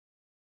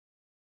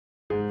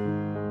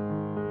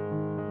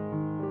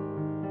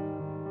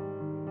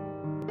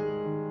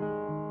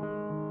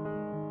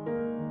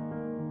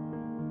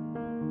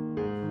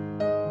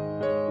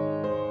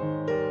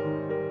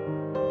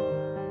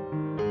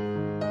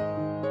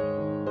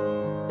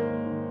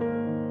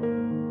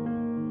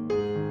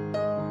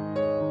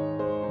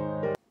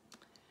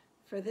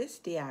this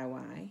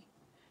DIY,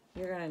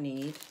 you're going to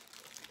need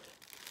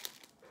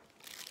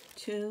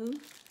 2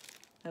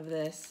 of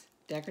this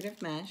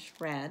decorative mesh,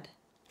 red,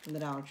 from the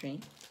Dollar Tree,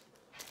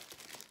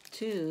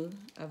 2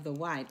 of the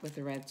white with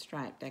the red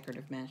stripe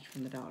decorative mesh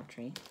from the Dollar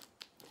Tree,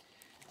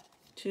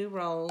 2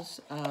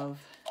 rolls of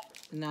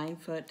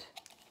 9-foot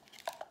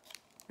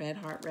red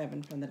heart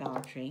ribbon from the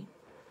Dollar Tree,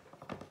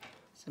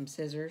 some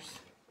scissors,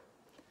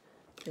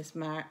 this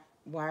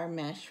wire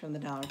mesh from the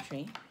Dollar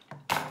Tree,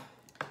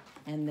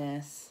 and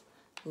this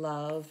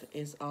 "Love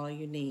is all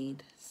you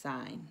need"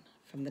 sign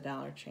from the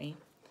Dollar Tree,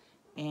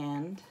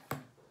 and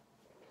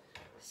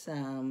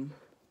some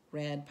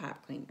red pipe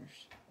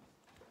cleaners.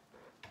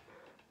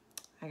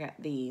 I got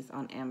these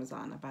on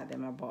Amazon. I buy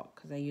them in bulk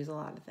because I use a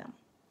lot of them.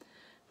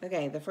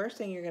 Okay, the first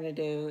thing you're going to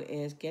do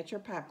is get your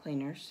pipe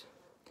cleaners,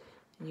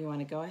 and you want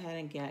to go ahead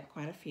and get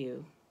quite a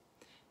few,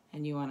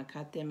 and you want to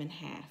cut them in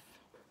half,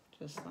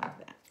 just like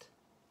that.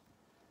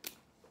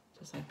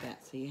 Just like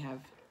that, so you have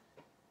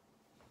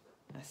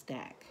a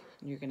stack.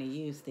 And you're going to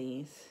use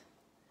these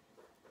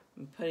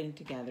in putting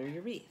together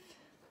your wreath.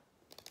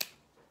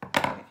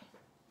 Okay,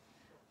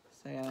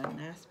 so I got a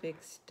nice big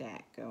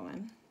stack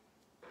going.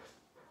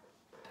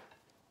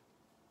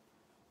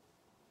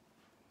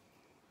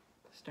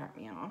 Start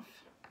me off.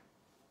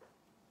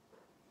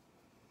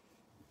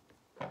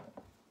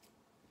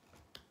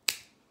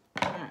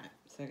 Alright,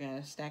 so I got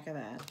a stack of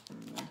that.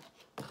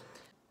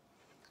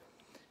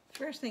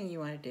 First thing you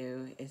want to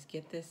do is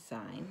get this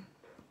sign,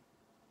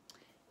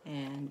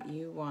 and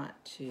you want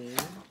to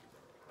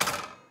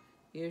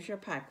use your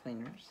pipe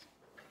cleaners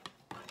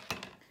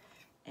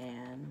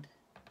and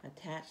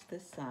attach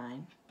this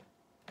sign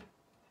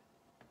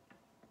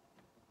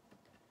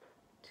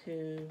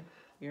to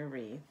your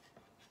wreath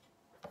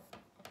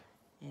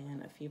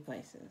in a few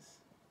places.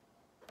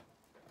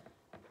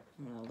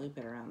 I'm going to loop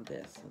it around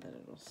this so that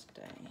it'll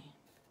stay.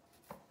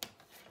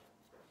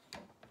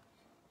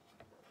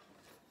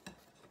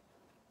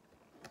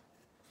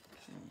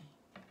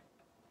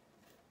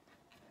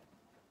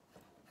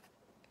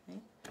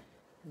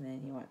 And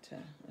then you want to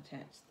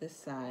attach this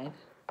side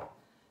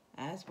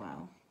as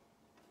well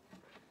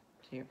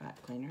to your pipe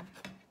cleaner,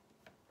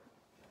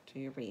 to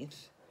your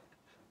wreath,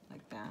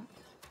 like that.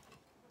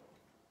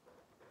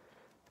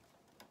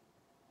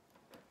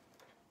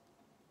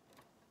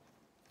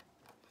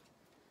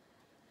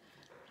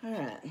 All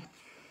right.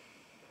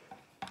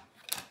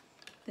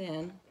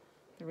 Then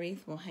the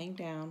wreath will hang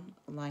down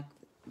like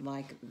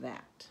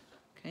that,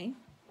 okay?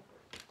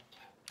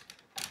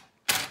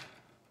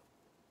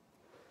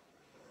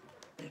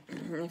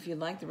 If you'd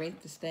like the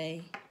wreath to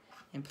stay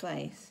in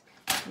place,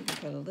 you can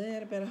put a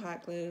little bit of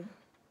hot glue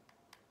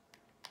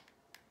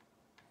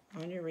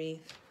on your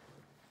wreath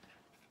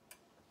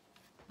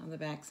on the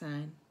back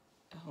side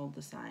to hold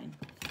the sign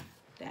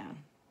down.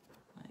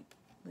 Like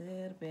a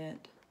little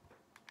bit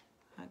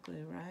hot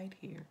glue right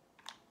here.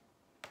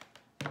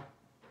 Oh,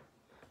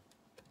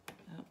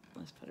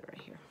 let's put it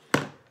right here.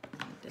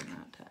 It did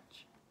not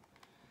touch.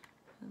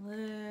 A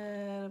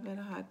little bit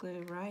of hot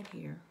glue right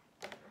here,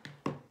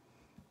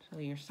 so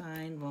your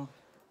sign will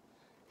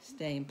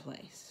stay in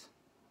place,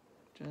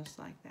 just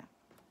like that.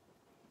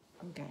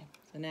 Okay,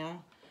 so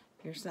now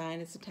your sign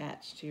is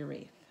attached to your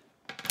wreath.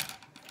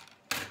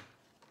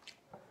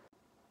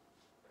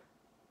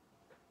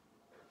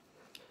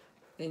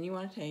 Then you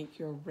want to take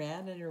your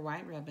red and your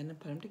white ribbon and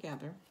put them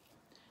together.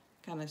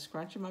 Kind of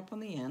scrunch them up on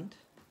the end,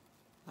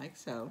 like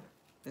so.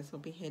 This will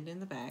be hidden in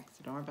the back,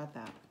 so don't worry about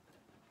that.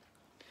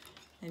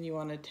 And you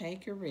want to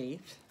take your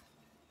wreath,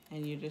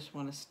 and you just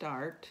want to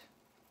start.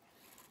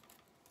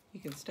 You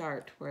can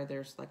start where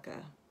there's like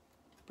a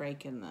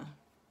break in the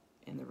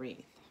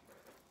wreath.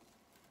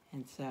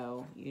 And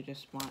so you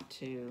just want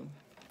to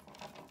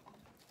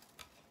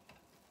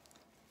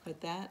put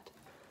that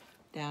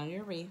down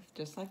your wreath,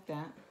 just like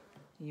that.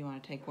 And you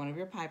want to take one of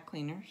your pipe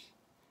cleaners,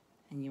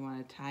 and you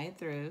want to tie it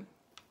through,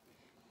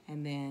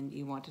 and then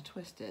you want to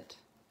twist it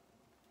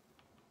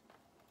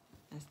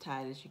as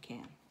tight as you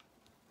can,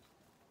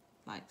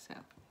 like so.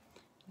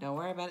 Don't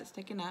worry about it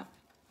sticking up.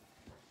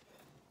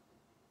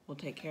 We'll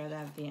take care of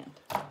that at the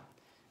end.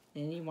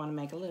 Then you want to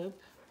make a loop,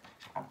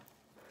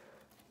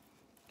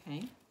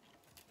 okay?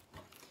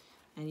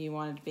 And you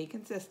want it to be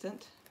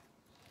consistent,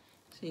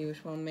 so you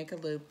just want to make a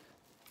loop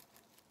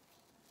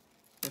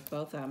with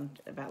both of them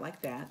about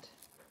like that.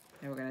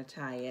 And we're going to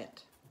tie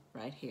it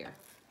right here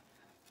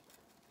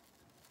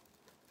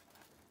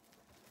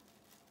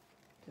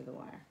to the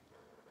wire.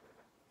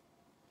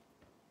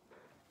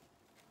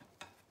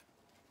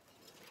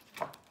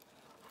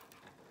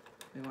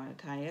 We want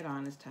to tie it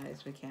on as tight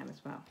as we can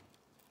as well.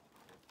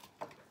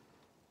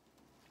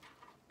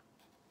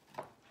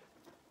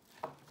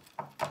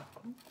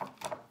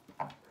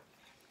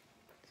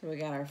 So we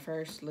got our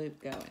first loop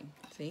going,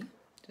 see?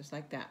 Just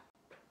like that.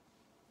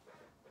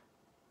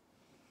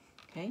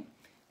 Okay,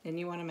 then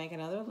you want to make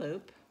another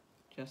loop,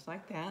 just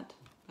like that,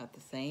 about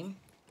the same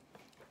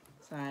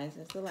size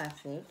as the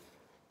last loop.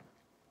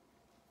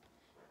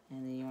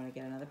 And then you want to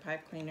get another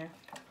pipe cleaner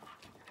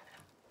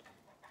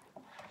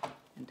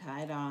and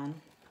tie it on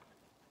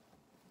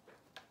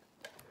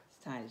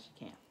tight as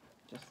you can,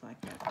 just like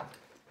that.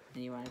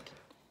 And you want to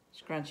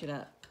scrunch it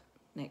up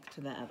next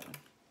to the other one,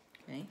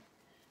 okay?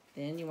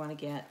 Then you want to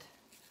get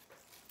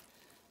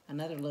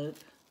another loop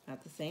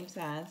about the same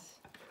size.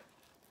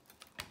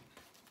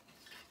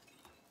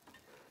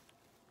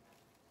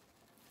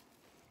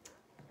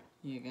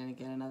 You're going to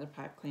get another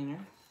pipe cleaner,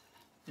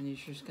 and you're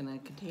just going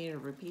to continue to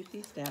repeat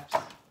these steps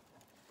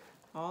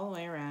all the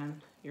way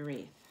around your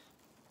wreath.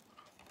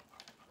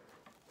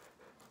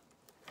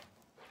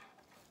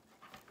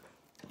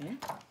 Okay?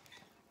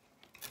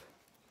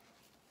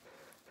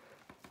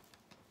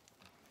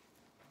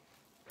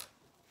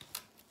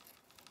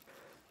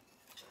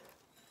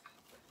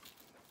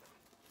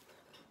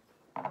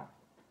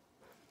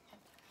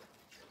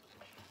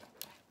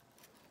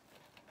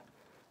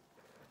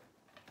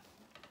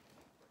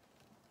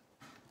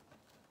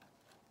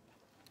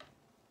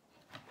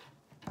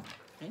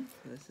 Okay,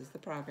 so this is the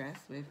progress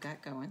we've got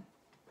going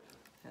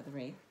of the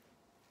wreath.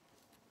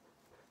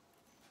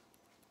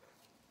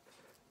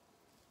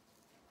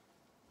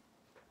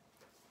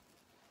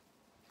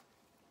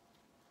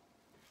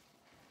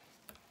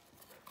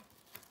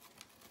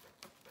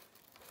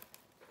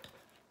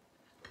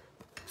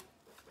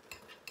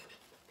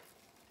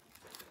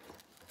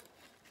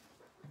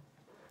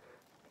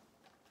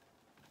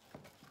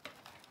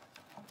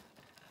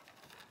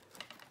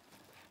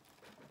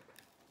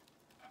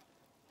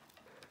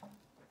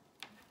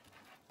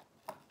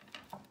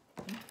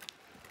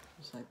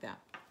 Just like that,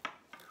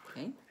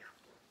 okay?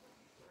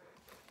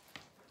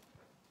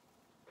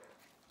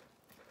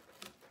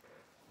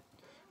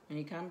 When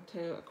you come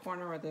to a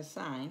corner with this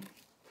sign,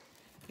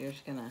 you're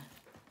just gonna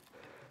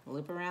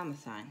loop around the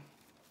sign.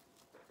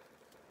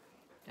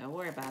 Don't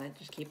worry about it,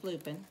 just keep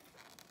looping.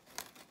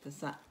 The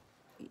sign,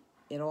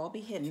 it'll all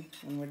be hidden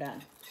when we're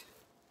done.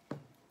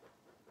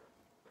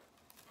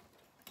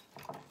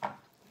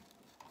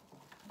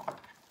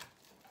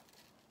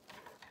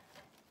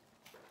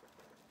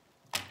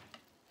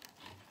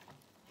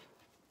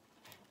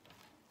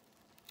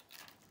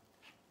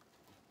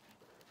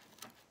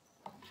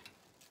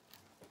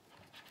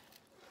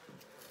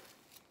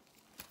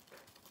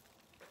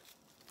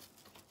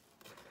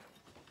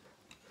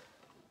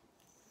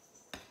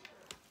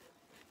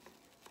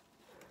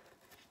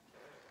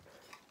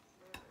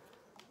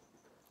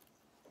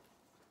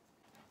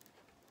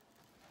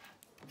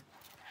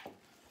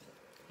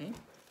 Okay.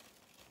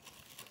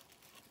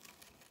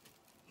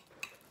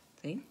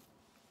 See?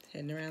 It's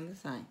heading around the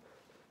sign.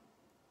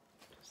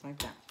 Just like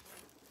that.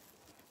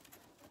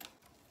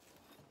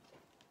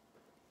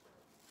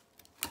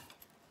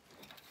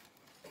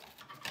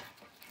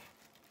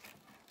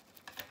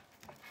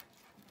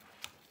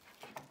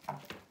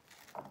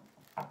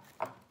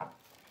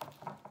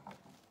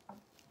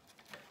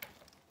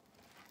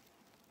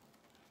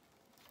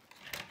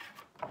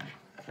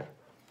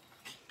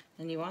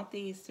 And you want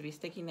these to be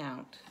sticking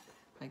out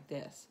like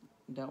this.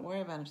 Don't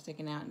worry about them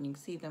sticking out, and you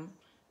can see them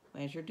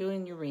as you're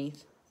doing your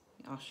wreath.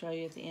 I'll show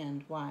you at the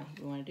end why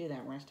you want to do that.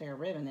 We're going to stick a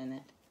ribbon in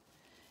it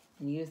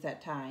and use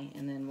that tie,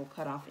 and then we'll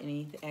cut off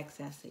any of the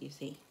excess that you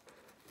see.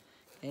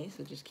 Okay,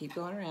 so just keep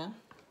going around.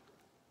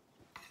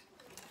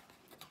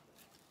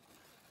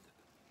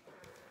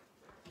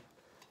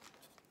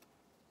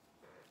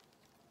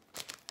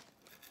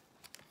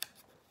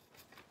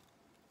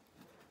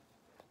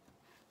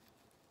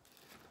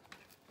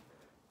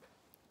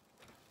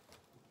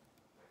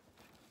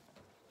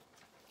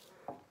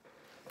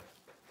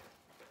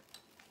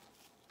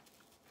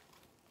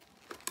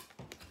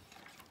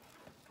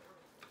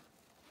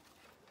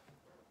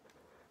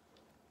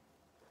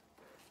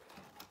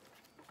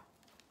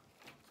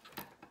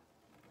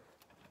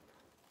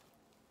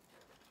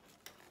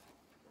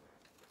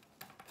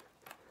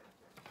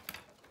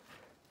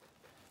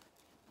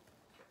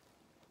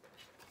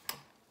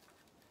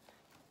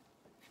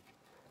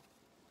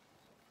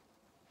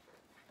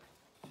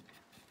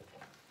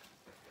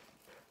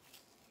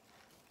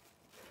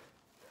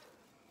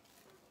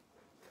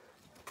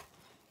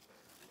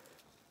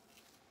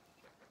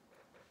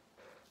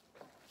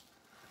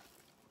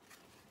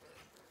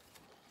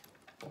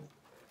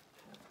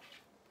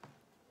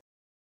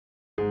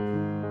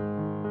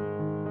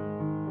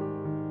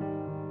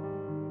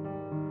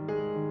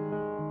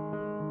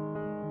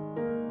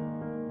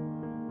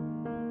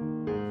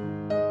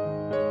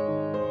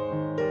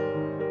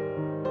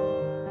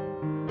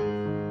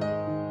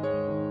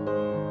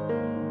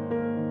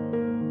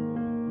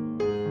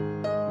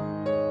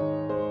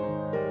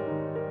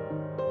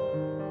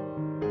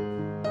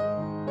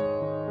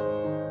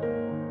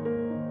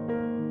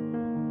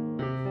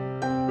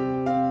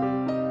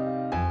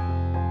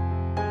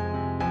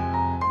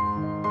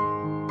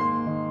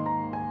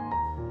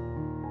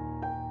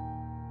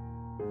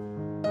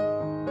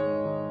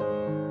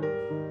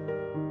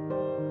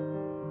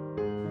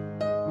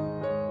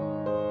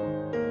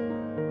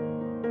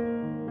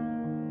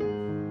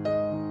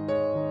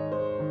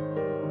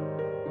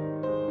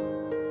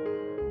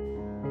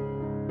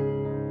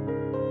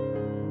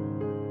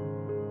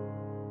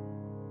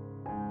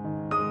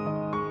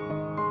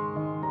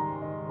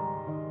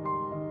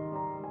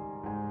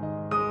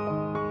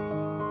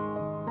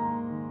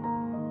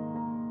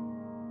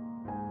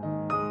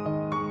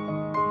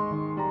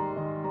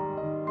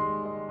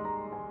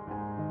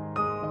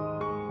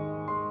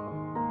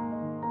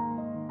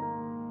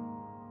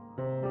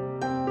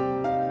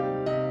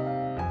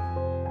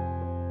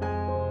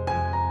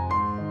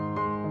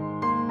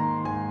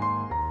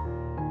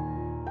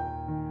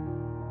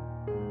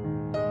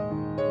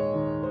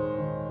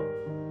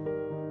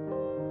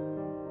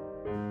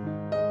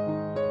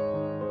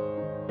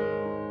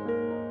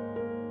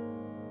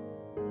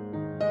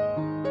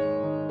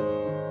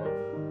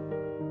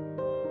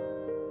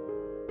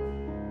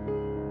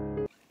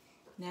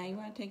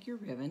 take your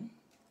ribbon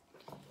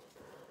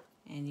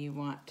and you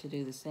want to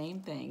do the same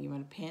thing. You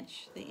want to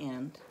pinch the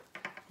end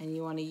and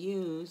you want to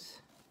use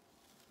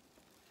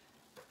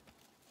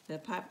the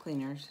pipe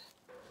cleaners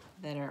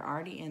that are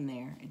already in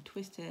there and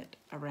twist it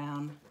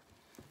around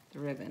the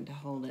ribbon to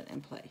hold it in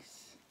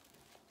place.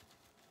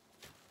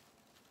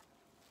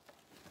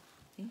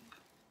 See?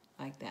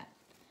 Like that.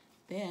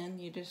 Then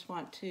you just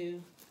want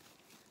to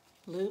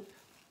loop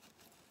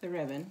the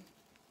ribbon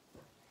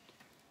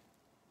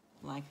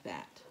like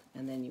that,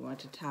 and then you want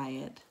to tie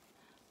it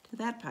to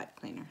that pipe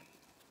cleaner.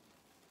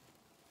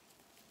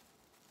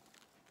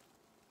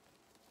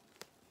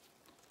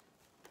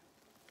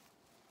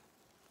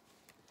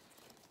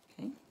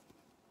 Okay.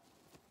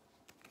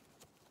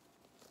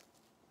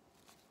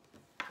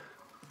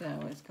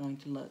 So it's going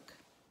to look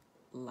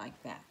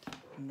like that,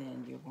 and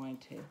then you're going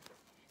to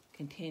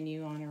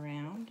continue on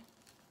around.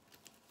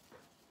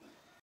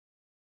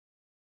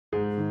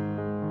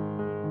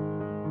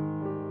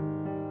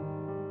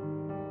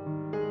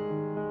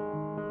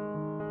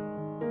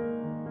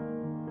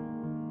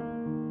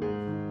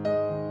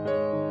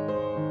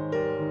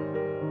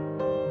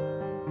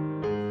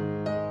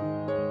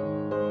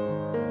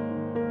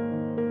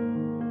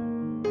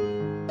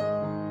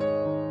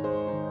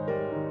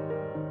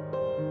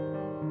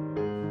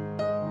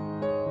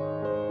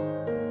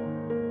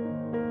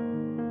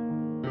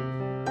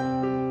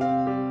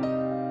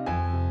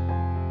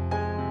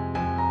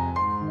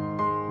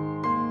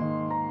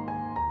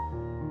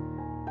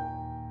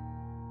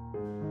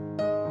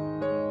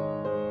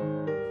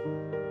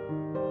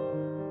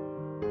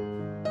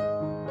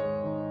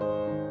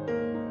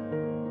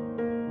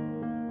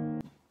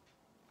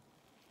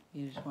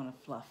 You just want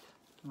to fluff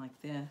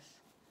like this.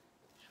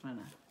 Just want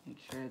to make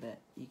sure that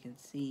you can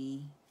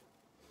see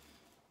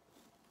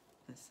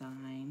the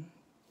sign.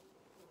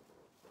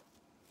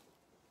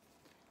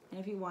 And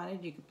if you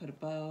wanted, you could put a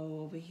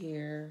bow over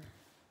here,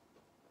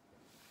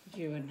 but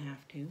you wouldn't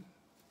have to.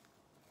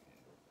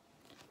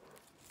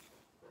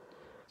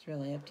 It's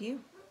really up to you.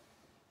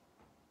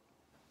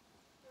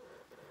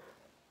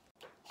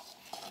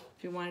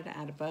 If you wanted to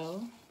add a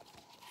bow,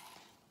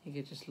 you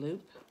could just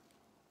loop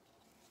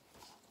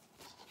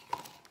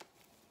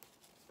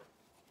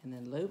and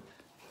then loop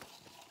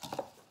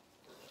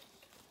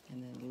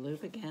and then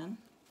loop again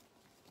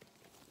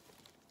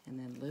and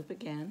then loop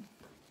again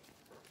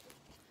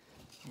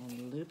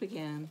and loop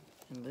again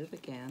and loop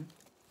again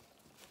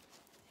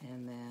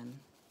and then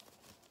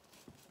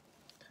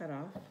cut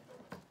off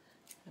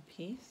a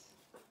piece.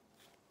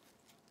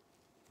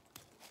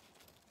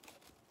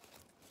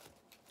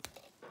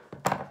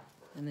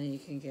 And then you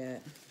can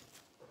get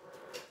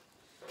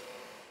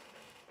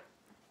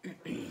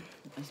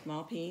a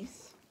small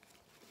piece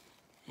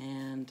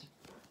and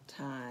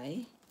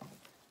tie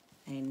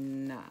a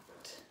knot.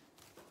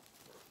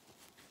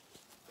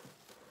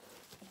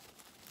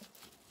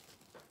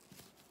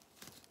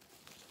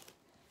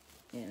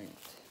 In it.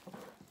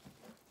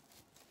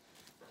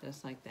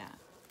 Just like that.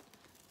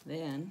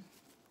 Then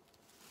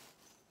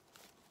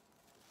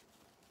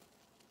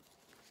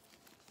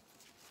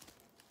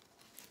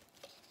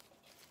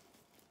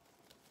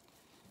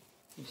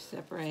you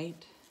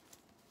separate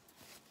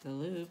the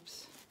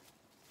loops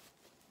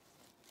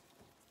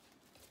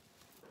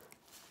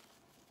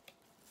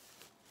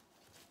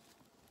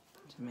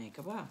to make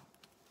a bow.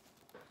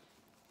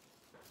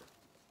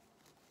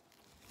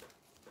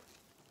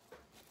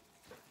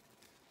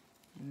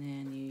 And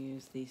then you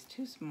use these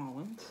two small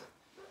ones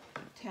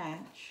to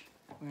attach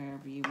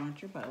wherever you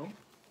want your bow.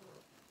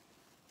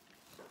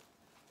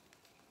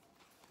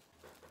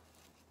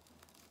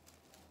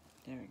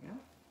 There we go.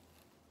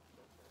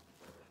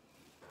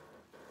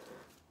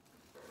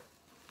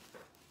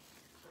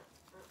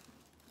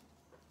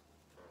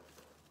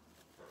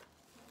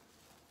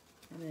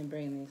 And then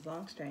bring these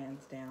long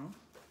strands down.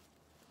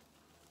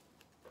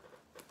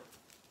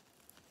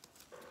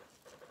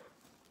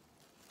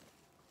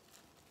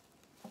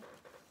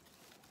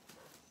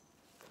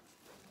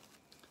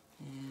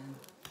 And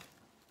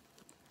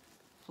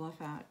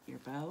fluff out your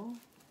bow.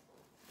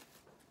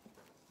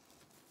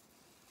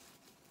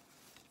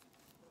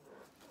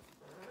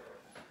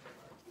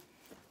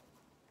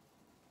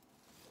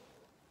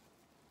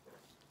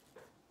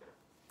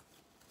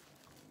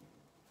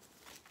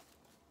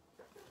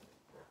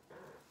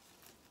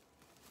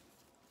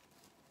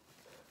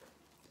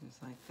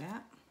 Just like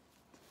that.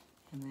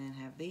 And then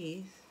have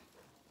these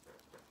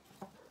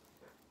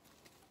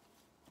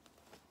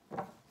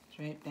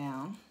straight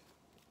down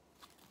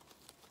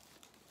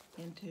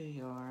into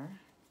your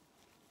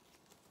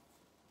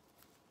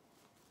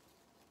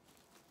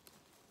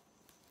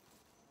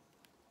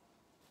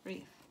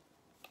wreath.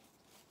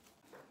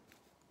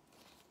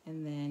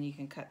 And then you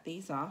can cut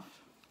these off.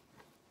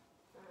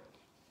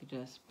 You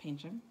just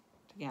pinch them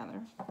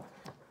together.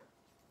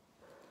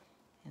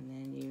 And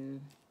then you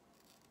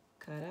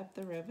cut up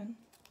the ribbon.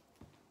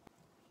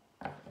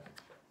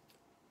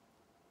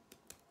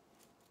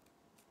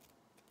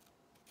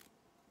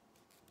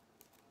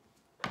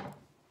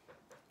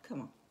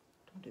 Come on,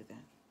 don't do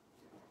that.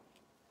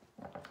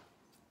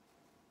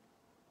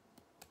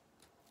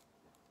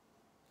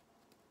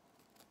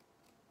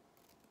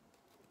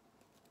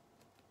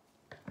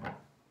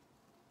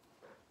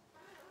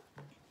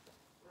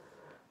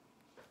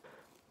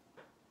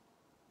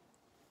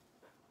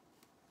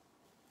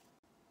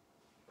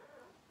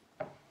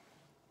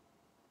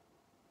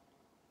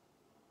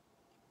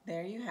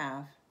 There you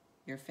have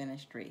your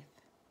finished wreath.